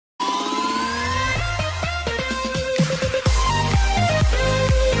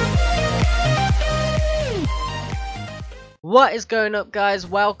What is going up, guys?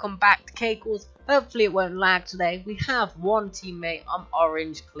 Welcome back to Cake Wars. Hopefully it won't lag today. We have one teammate. I'm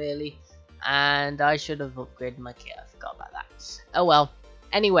orange, clearly, and I should have upgraded my kit. I forgot about that. Oh well.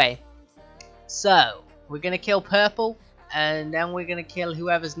 Anyway, so we're gonna kill purple, and then we're gonna kill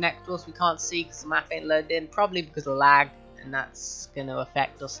whoever's next to us. We can't see because the map ain't loaded in, probably because of lag, and that's gonna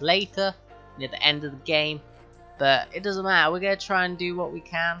affect us later near the end of the game. But it doesn't matter. We're gonna try and do what we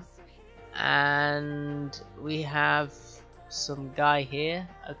can. And we have some guy here.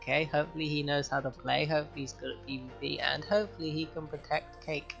 Okay, hopefully he knows how to play. Hopefully he's good at PvP, and hopefully he can protect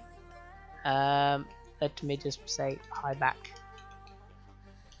Cake. Let me just say hi back.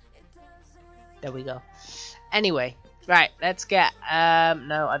 There we go. Anyway, right, let's get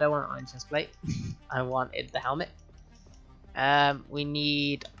no, I don't want an orange chest plate. I wanted the helmet. We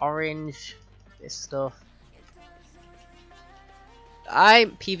need orange, this stuff. I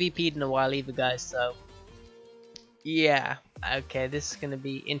ain't PvP'd in a while either, guys, so yeah. Okay, this is gonna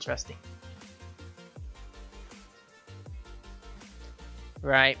be interesting.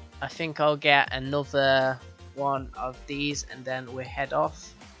 Right, I think I'll get another one of these and then we'll head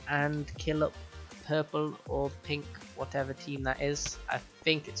off and kill up purple or pink, whatever team that is. I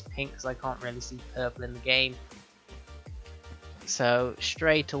think it's pink because I can't really see purple in the game. So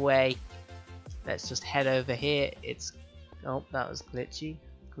straight away, let's just head over here. It's oh, that was glitchy.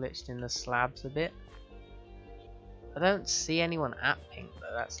 Glitched in the slabs a bit. I don't see anyone at pink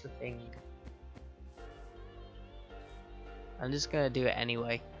though, that's the thing. I'm just gonna do it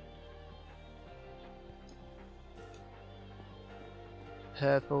anyway.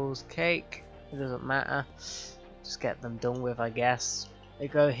 Purple's Cake, it doesn't matter. Just get them done with, I guess. They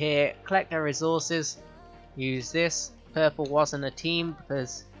go here, collect their resources, use this. Purple wasn't a team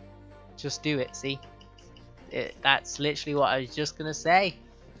because just do it, see? That's literally what I was just gonna say.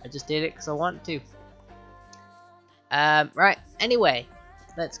 I just did it because I want to. Right, anyway,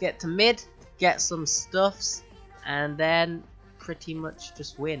 let's get to mid, get some stuffs, and then pretty much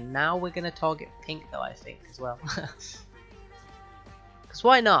just win. Now we're gonna target pink though, I think, as well. Because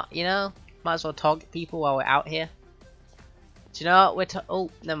why not, you know? Might as well target people while we're out here. Do you know what? Oh,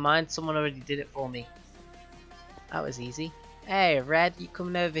 never mind, someone already did it for me. That was easy. Hey, Red, you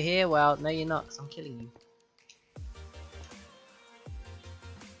coming over here? Well, no you're not, because I'm killing you.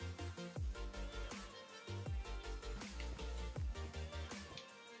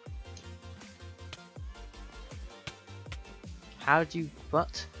 How'd you,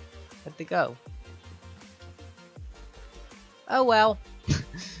 what? Where'd they go? Oh well.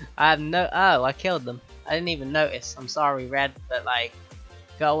 I have no, oh, I killed them. I didn't even notice. I'm sorry, Red, but like,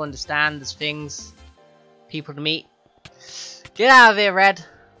 gotta understand there's things, people to meet. Get out of here, Red.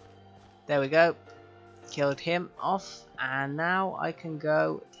 There we go. Killed him off, and now I can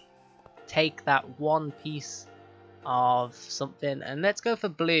go take that one piece of something, and let's go for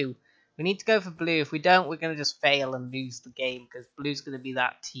blue. We need to go for blue. If we don't, we're going to just fail and lose the game, because blue's going to be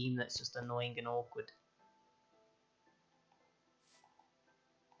that team that's just annoying and awkward.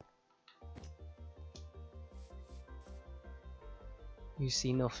 You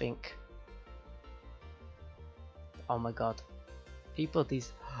see nothing. Oh my god. People,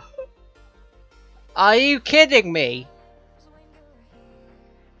 these... Are you kidding me?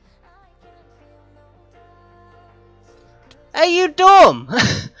 Are you dumb?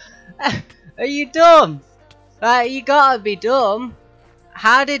 Are you dumb? You gotta be dumb.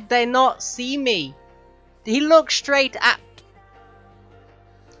 How did they not see me? He looked straight at...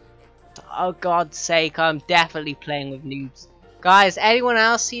 Oh God's sake, I'm definitely playing with noobs. Guys, anyone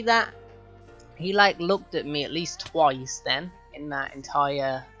else see that? He like looked at me at least twice then in that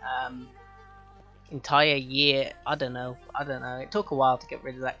entire year. I don't know. It took a while to get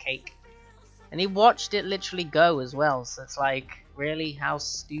rid of that cake. And he watched it literally go as well, so it's like, really, how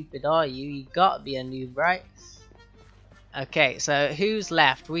stupid are you? You gotta be a noob, right? Okay, so who's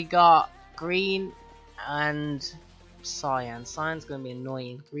left? We got green and cyan. Cyan's gonna be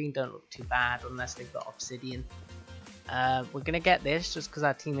annoying. Green don't look too bad unless they've got obsidian. We're gonna get this just because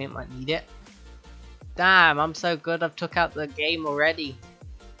our teammate might need it. Damn, I'm so good, I've took out the game already.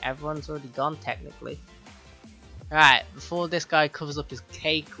 Everyone's already gone technically. Right, before this guy covers up his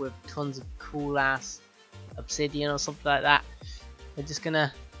cake with tons of cool ass obsidian or something like that, we're just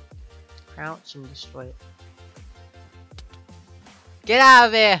gonna crouch and destroy it. Get out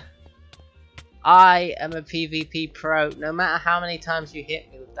of here! I am a PvP pro. No matter how many times you hit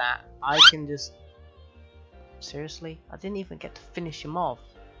me with that, I can just... Seriously? I didn't even get to finish him off.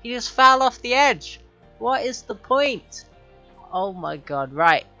 He just fell off the edge! What is the point? Oh my god,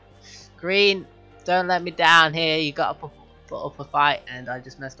 right. Green, don't let me down here. You gotta put up a fight, and I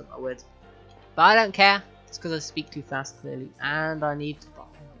just messed up my words. But I don't care. It's because I speak too fast, clearly. And I need to... Oh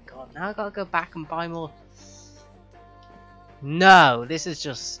my god, now I gotta go back and buy more. No, this is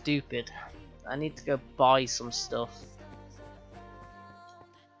just stupid. I need to go buy some stuff.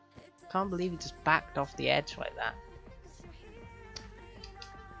 Can't believe he just backed off the edge like that.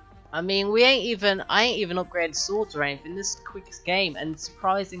 I mean, I ain't even upgraded swords or anything. This is the quickest game, and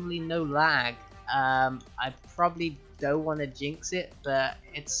surprisingly no lag. I probably don't want to jinx it, but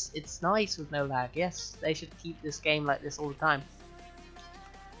it's nice with no lag. Yes, they should keep this game like this all the time.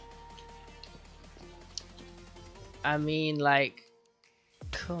 I mean, like,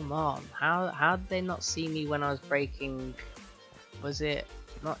 come on, how did they not see me when I was breaking? Was it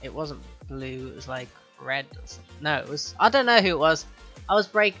not? It wasn't blue. It was like red or something. No, it was. I don't know who it was. I was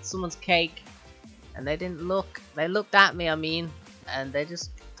breaking someone's cake, and they didn't look. They looked at me. I mean, and they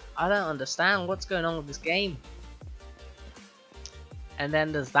just. I don't understand what's going on with this game. And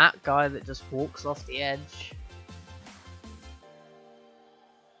then there's that guy that just walks off the edge.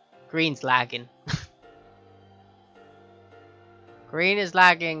 Green's lagging. Green is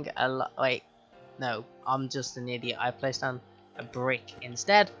lagging a lot. Wait, no, I'm just an idiot. I placed down a brick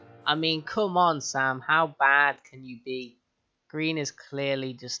instead. I mean, come on, Sam. How bad can you be? Green is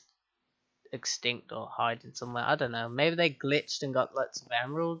clearly just extinct or hiding somewhere. I don't know. Maybe they glitched and got lots of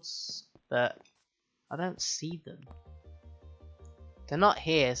emeralds, but I don't see them. They're not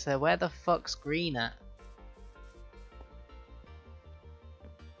here, so where the fuck's Green at?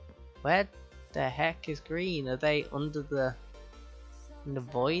 Where the heck is Green? Are they under the in the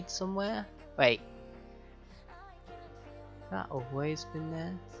void somewhere? Wait. That always been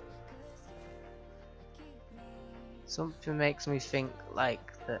there? Something makes me think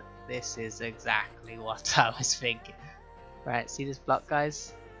like that this is exactly what I was thinking. Right, see this block,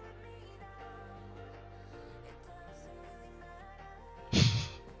 guys?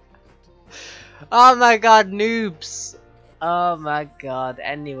 Oh my god, noobs! Oh my god.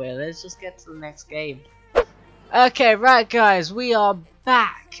 Anyway, let's just get to the next game. Okay, right guys, we are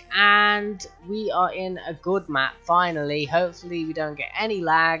back and we are in a good map finally. Hopefully we don't get any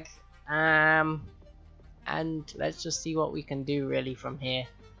lag. And let's just see what we can do really from here.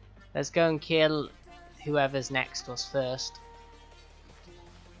 Let's go and kill whoever's next to us first.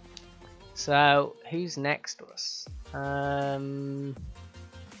 So, who's next to us?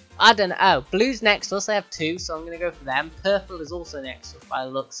 I don't know. Oh, blue's next to us. I have two, so I'm going to go for them. Purple is also next to us by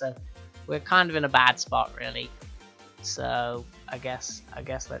the look, so we're kind of in a bad spot, really. So, I guess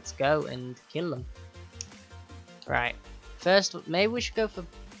let's go and kill them. Right. First, maybe we should go for...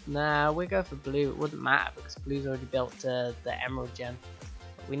 Nah, we go for blue. It wouldn't matter because blue's already built the emerald gem.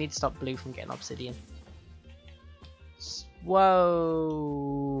 But we need to stop blue from getting obsidian.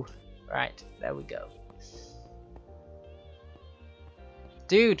 Whoa! Right, there we go.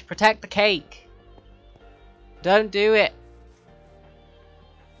 Dude, protect the cake. Don't do it.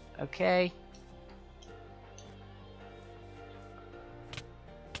 Okay.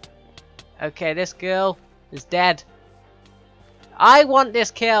 Okay, this girl is dead. I want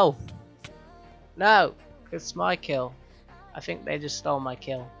this kill. No, it's my kill. I think they just stole my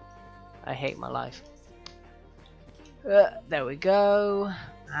kill. I hate my life. There we go.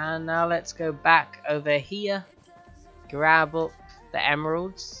 And now let's go back over here. Grab up the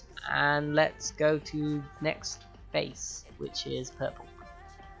emeralds. And let's go to next base, which is purple.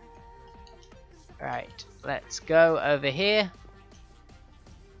 Right, let's go over here.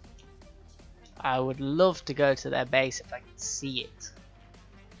 I would love to go to their base if I could see it.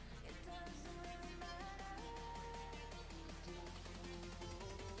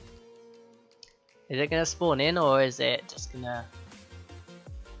 Is it going to spawn in or is it just going to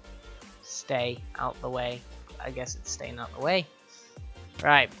stay out the way? I guess it's staying out the way.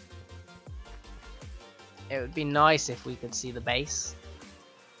 Right. It would be nice if we could see the base.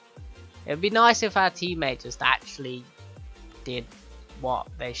 It would be nice if our teammate just actually did what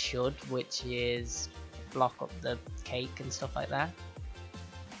they should, which is block up the cake and stuff like that.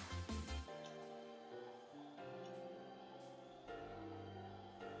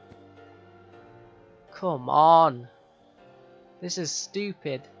 Come on, this is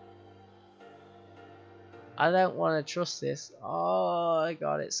stupid. I don't want to trust this. Oh my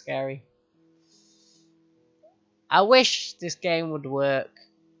god, it's scary. I wish this game would work.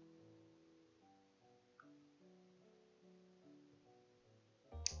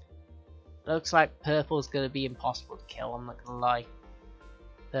 Looks like purple's gonna be impossible to kill, I'm not gonna lie.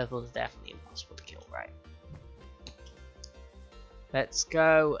 Purple's definitely impossible to kill, right? Let's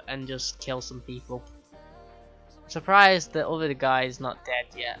go and just kill some people. Surprised the other guy's not dead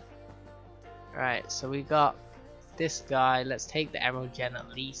yet. Right, so we got this guy. Let's take the emerald gen at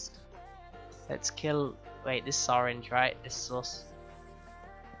least. Let's kill Wait, this is orange, right? This is us.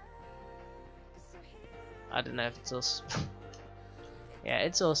 I don't know if it's us. Yeah,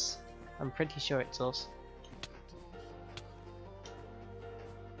 it's us. I'm pretty sure it's us.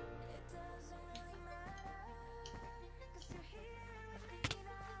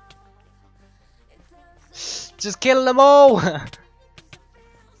 Just kill them all!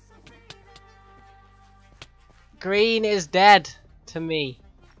 Green is dead to me.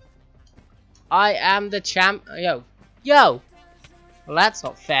 I am the champ. Yo. Yo! Well, that's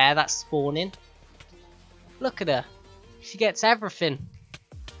not fair. That's spawning. Look at her. She gets everything.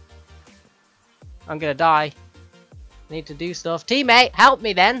 I'm gonna die. Need to do stuff. Teammate, help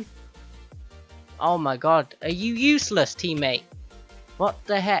me then. Oh my god. Are you useless, teammate? What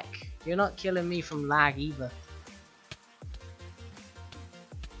the heck? You're not killing me from lag either.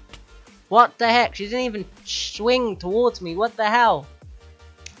 What the heck? She didn't even swing towards me. What the hell?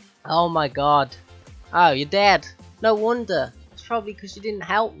 Oh my god. Oh, you're dead. No wonder. It's probably because you didn't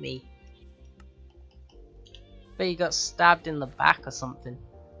help me. Bet you got stabbed in the back or something.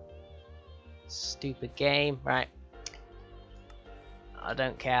 Stupid game. Right. I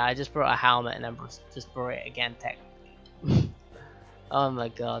don't care. I just brought a helmet and then just brought it again technically. Oh my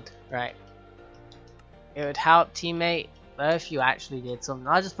god. Right. It would help, teammate. But if you actually did something.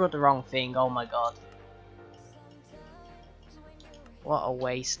 I just brought the wrong thing. Oh my god. What a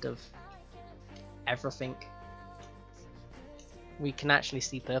waste of everything. We can actually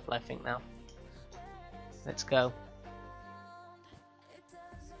see purple, I think, now. Let's go.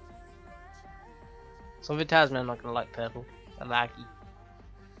 Something tells me I'm not gonna like purple. They're laggy.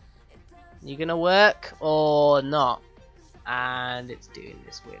 You gonna work or not? And it's doing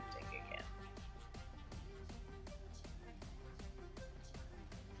this weird thing again.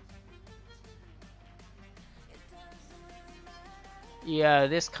 Yeah,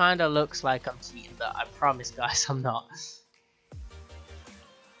 this kinda looks like I'm cheating, but I promise guys I'm not.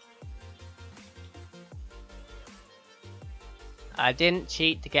 I didn't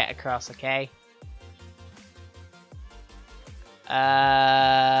cheat to get across, okay?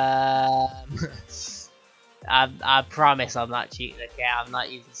 I promise I'm not cheating, okay? I'm not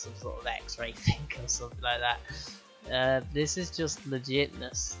using some sort of X-ray thing or something like that. This is just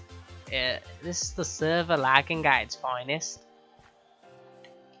legitness. This is the server lagging at its finest.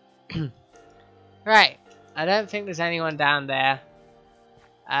 Right, I don't think there's anyone down there.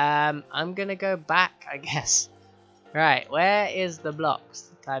 I'm gonna go back, I guess. Right, where is the blocks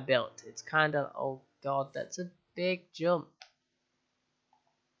that I built? It's kind of, oh god, that's a big jump.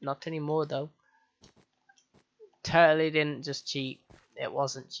 Not anymore though. Totally didn't just cheat. It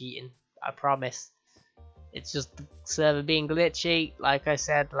wasn't cheating, I promise. It's just the server being glitchy, like I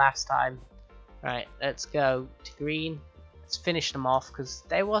said last time. Right, let's go to green. Let's finish them off because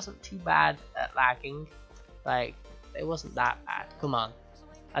they wasn't too bad at lagging. Like, they wasn't that bad. Come on.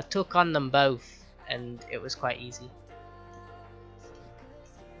 I took on them both and it was quite easy.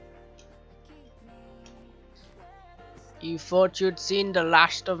 You thought you'd seen the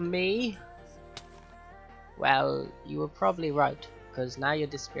last of me? Well, you were probably right, because now you're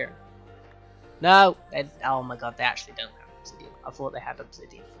disappearing. No! Oh my god, they actually don't have obsidian. I thought they had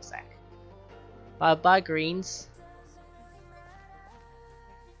obsidian for a sec. Bye greens.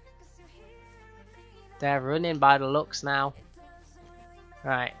 They're running by the looks now.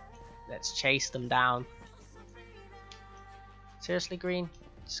 Right, let's chase them down. Seriously, green?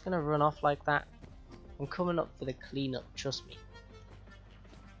 Just gonna run off like that? I'm coming up for the cleanup, trust me.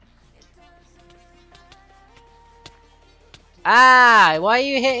 Ah! Why are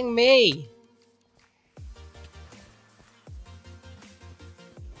you hitting me?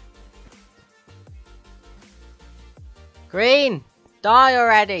 Green! Die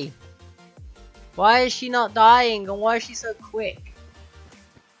already! Why is she not dying and why is she so quick?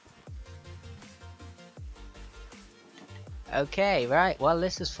 Okay, right, well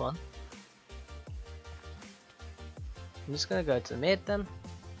this is fun. I'm just gonna go to mid then.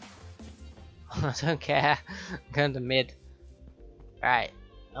 I don't care. I'm going to mid. Right.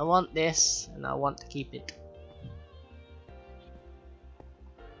 I want this and I want to keep it.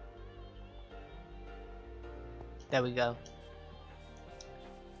 There we go.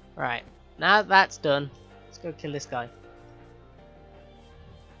 Right. Now that's done, let's go kill this guy.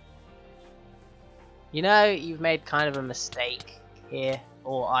 You know, you've made kind of a mistake here.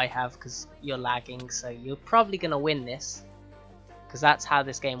 Or I have, because you're lagging, so you're probably going to win this. Because that's how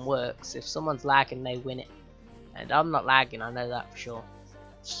this game works. If someone's lagging, they win it. And I'm not lagging, I know that for sure.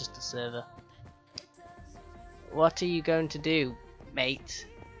 It's just a server. What are you going to do, mate?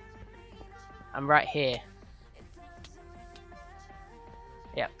 I'm right here.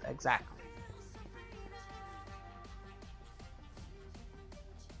 Yep, exactly.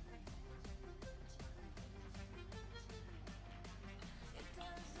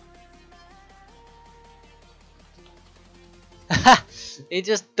 He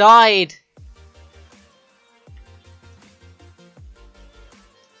just died.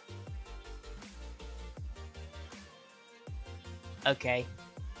 Okay.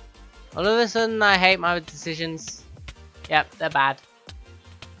 All of a sudden I hate my decisions. Yep, they're bad.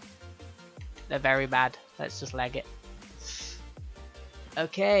 They're very bad. Let's just leg it.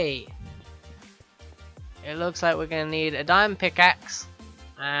 Okay. It looks like we're gonna need a diamond pickaxe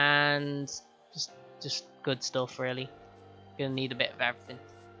and just good stuff really. Gonna need a bit of everything.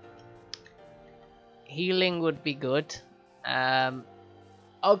 Healing would be good.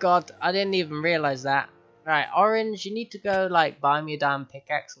 Oh god, I didn't even realize that. Right, Orange, you need to go like buy me a diamond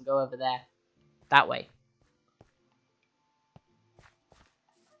pickaxe and go over there. That way.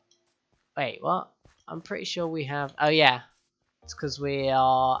 Wait, what? I'm pretty sure we have... Oh yeah, it's because we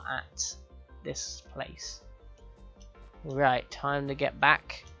are at this place. Right, time to get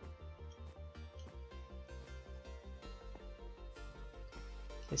back.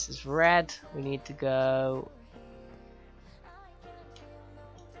 This is red. We need to go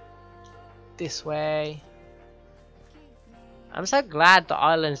this way. I'm so glad the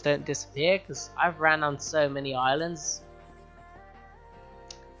islands don't disappear because I've ran on so many islands.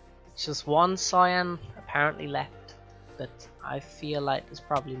 It's just one cyan apparently left, but I feel like there's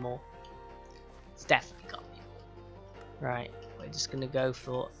probably more. It's definitely got me. Right, we're just gonna go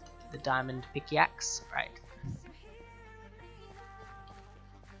for the diamond pickaxe. Right.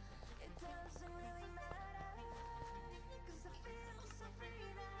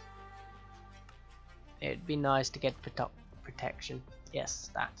 It'd be nice to get protection. Yes,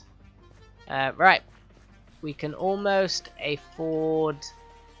 that. Right. We can almost afford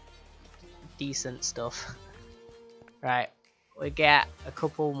decent stuff. Right. We get a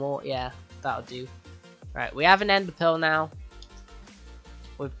couple more. Yeah, that'll do. Right. We have an ender pearl now.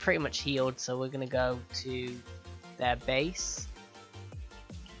 We're pretty much healed, so we're going to go to their base.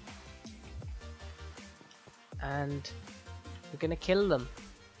 And we're going to kill them.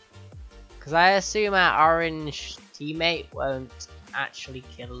 Because I assume our orange teammate won't actually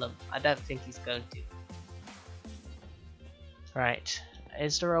kill them. I don't think he's going to. Right.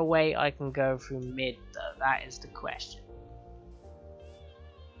 Is there a way I can go through mid though? That is the question.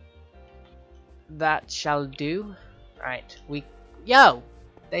 That shall do. Right. Yo!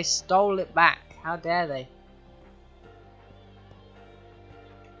 They stole it back. How dare they?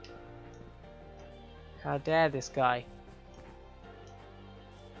 How dare this guy?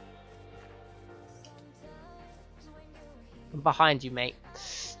 I'm behind you, mate.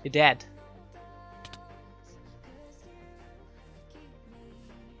 You're dead.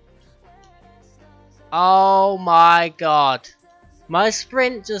 Oh my god. My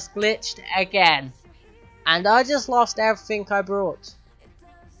sprint just glitched again. And I just lost everything I brought.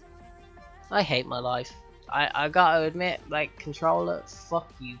 I hate my life. I gotta admit, like, controller,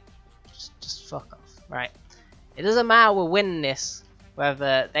 fuck you. Just fuck off. Right. It doesn't matter we're winning this,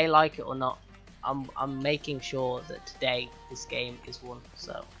 whether they like it or not. I'm making sure that today this game is won,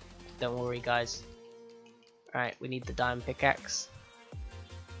 so don't worry guys. Alright, we need the diamond pickaxe.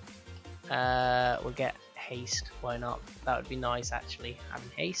 We'll get haste, why not? That would be nice actually,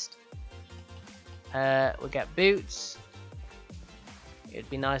 having haste. We'll get boots. It'd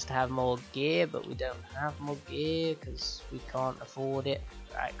be nice to have more gear, but we don't have more gear because we can't afford it.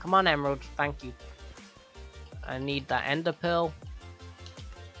 Alright, come on Emerald, thank you. I need that ender pearl.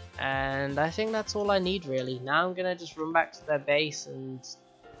 And I think that's all I need really. Now I'm gonna just run back to their base and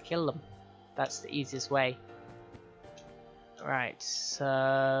kill them. That's the easiest way. Right,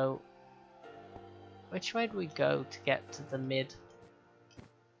 so which way do we go to get to the mid?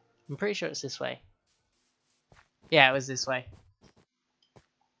 I'm pretty sure it's this way. Yeah, it was this way.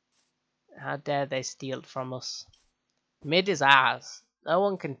 How dare they steal it from us? Mid is ours. No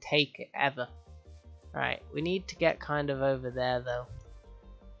one can take it ever. Right, we need to get kind of over there though.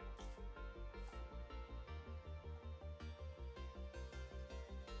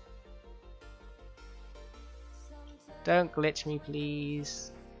 Don't glitch me,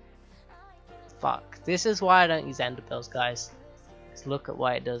 please. Fuck. This is why I don't use ender pearls, guys. Just look at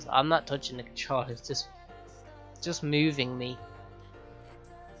what it does. I'm not touching the controller. It's just moving me.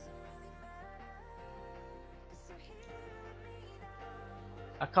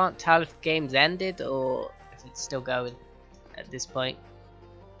 I can't tell if the game's ended or if it's still going at this point.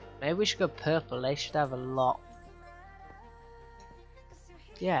 Maybe we should go purple. They should have a lot.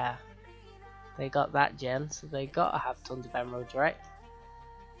 Yeah. They got that gem, so they gotta have tons of emeralds, right?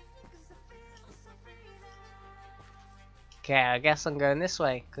 Okay, I guess I'm going this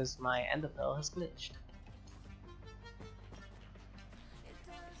way because my ender pearl has glitched.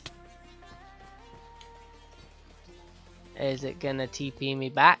 Is it gonna TP me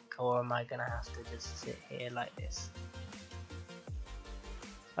back, or am I gonna have to just sit here like this?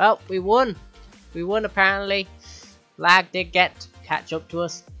 Well, we won. We won apparently. Lag did catch up to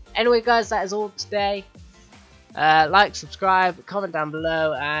us. Anyway guys, that is all today. Like, subscribe, comment down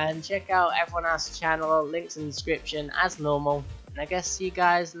below, and check out everyone else's channel. Links in the description as normal. And I guess see you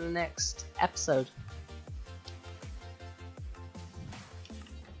guys in the next episode.